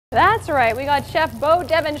That's right. We got Chef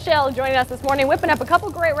Deven Schell joining us this morning, whipping up a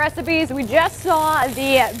couple great recipes. We just saw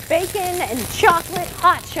the bacon and chocolate,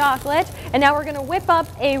 hot chocolate, and now we're going to whip up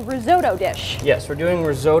a risotto dish. Yes, we're doing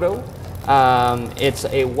risotto. It's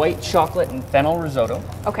a white chocolate and fennel risotto.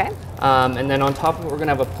 Okay. And then on top of it, we're going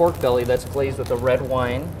to have a pork belly that's glazed with a red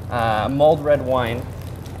wine, mulled red wine.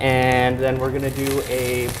 And then we're going to do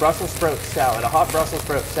a Brussels sprout salad, a hot Brussels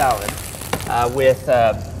sprout salad. With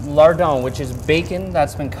lardon, which is bacon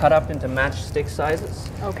that's been cut up into matchstick sizes.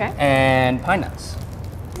 Okay. And pine nuts.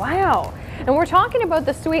 Wow. And we're talking about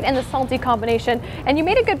the sweet and the salty combination. And you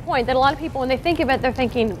made a good point that a lot of people, when they think of it, they're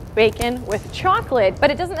thinking bacon with chocolate, but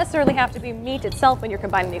it doesn't necessarily have to be meat itself when you're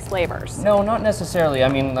combining these flavors. No, not necessarily. I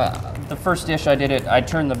mean, the first dish I did I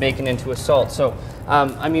turned the bacon into a salt. So,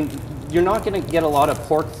 I mean, you're not going to get a lot of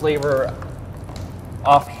pork flavor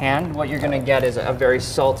offhand. What you're going to get is a very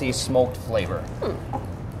salty smoked flavor.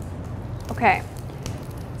 Okay,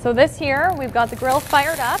 so this here, we've got the grill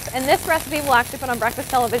fired up, and this recipe will actually put on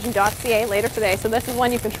breakfasttelevision.ca later today, so this is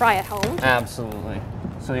one you can try at home. Absolutely.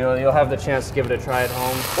 So you'll have the chance to give it a try at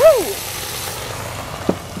home. Woo!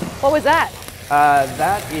 What was that?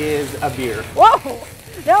 That is a beer. Whoa!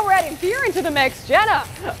 Now we're adding beer into the mix, Jenna.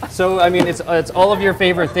 So I mean, it's all of your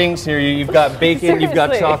favorite things here. You've got bacon, you've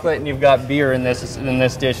got chocolate, and you've got beer in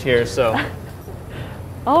this dish here. So.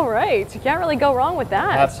 All right, you can't really go wrong with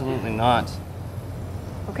that. Absolutely not.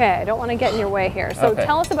 Okay, I don't want to get in your way here. So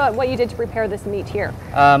tell us about what you did to prepare this meat here.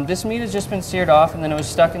 This meat has just been seared off, and then it was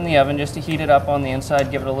stuck in the oven just to heat it up on the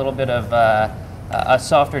inside, give it a little bit of a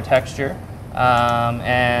softer texture.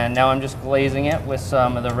 And now I'm just glazing it with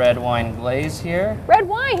some of the red wine glaze here. Red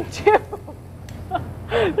wine, too!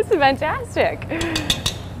 This is fantastic.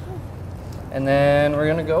 And then we're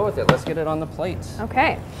gonna go with it. Let's get it on the plate.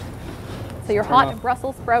 Okay. So your hot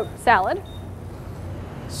Brussels sprout salad.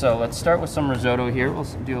 So let's start with some risotto here. We'll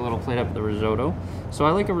do a little plate up of the risotto. So I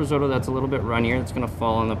like a risotto that's a little bit runnier. It's gonna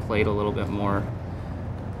fall on the plate a little bit more.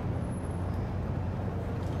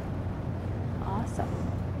 Awesome.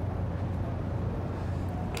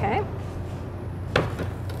 Okay.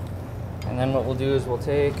 And then what we'll do is we'll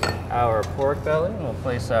take our pork belly and we'll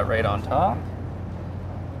place that right on top.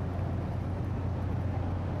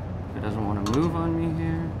 If it doesn't want to move on me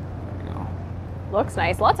here, there we go. Looks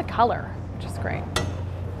nice. Lots of color, which is great.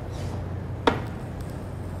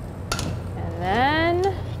 And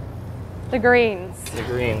then the greens. The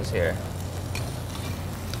greens here.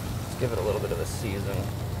 Let's give it a little bit of a season.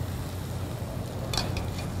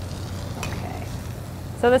 Okay.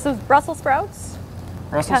 So this is Brussels sprouts.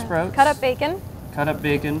 Brussels sprouts. Cut up bacon. Cut up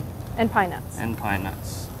bacon. And pine nuts. And pine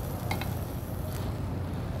nuts.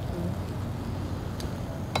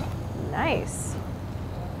 Nice.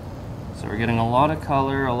 So we're getting a lot of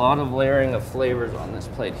color, a lot of layering of flavors on this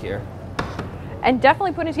plate here. And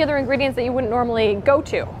definitely putting together ingredients that you wouldn't normally go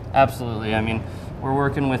to. Absolutely. I mean, we're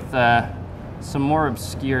working with some more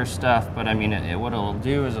obscure stuff, but I mean, what it'll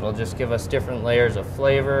do is it'll just give us different layers of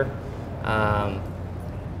flavor. And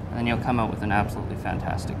then you'll come out with an absolutely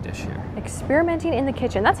fantastic dish here. Experimenting in the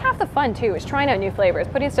kitchen. That's half the fun, too, is trying out new flavors,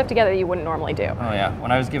 putting stuff together that you wouldn't normally do. Oh, yeah.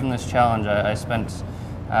 When I was given this challenge, I spent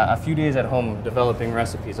a few days at home developing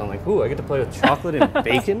recipes. I'm like, ooh, I get to play with chocolate and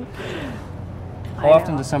bacon? How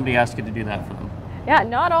often does somebody ask you to do that for them? Yeah,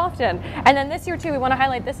 not often. And then this year, too, we want to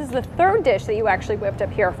highlight, this is the third dish that you actually whipped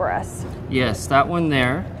up here for us. Yes, that one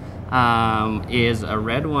there is a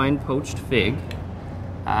red wine poached fig.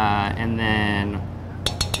 And then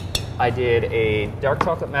I did a dark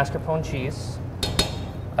chocolate mascarpone cheese,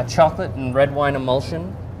 a chocolate and red wine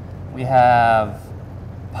emulsion. We have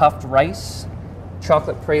puffed rice,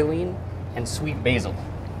 chocolate praline, and sweet basil.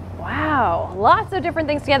 Wow, lots of different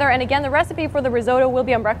things together. And again, the recipe for the risotto will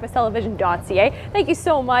be on breakfasttelevision.ca. Thank you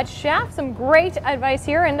so much, Chef. Some great advice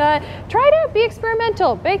here. And try it out, be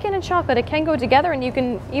experimental. Bacon and chocolate, it can go together, and you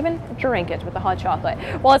can even drink it with the hot chocolate.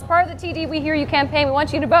 Well, as part of the TD We Hear You campaign, we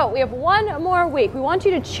want you to vote. We have one more week. We want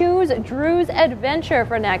you to choose Drew's Adventure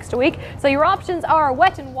for next week. So your options are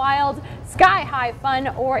Wet and Wild, Sky High Fun,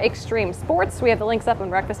 or Extreme Sports. We have the links up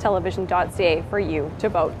on breakfasttelevision.ca for you to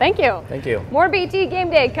vote. Thank you. Thank you. More BT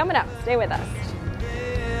Game Day coming up. Stay with us.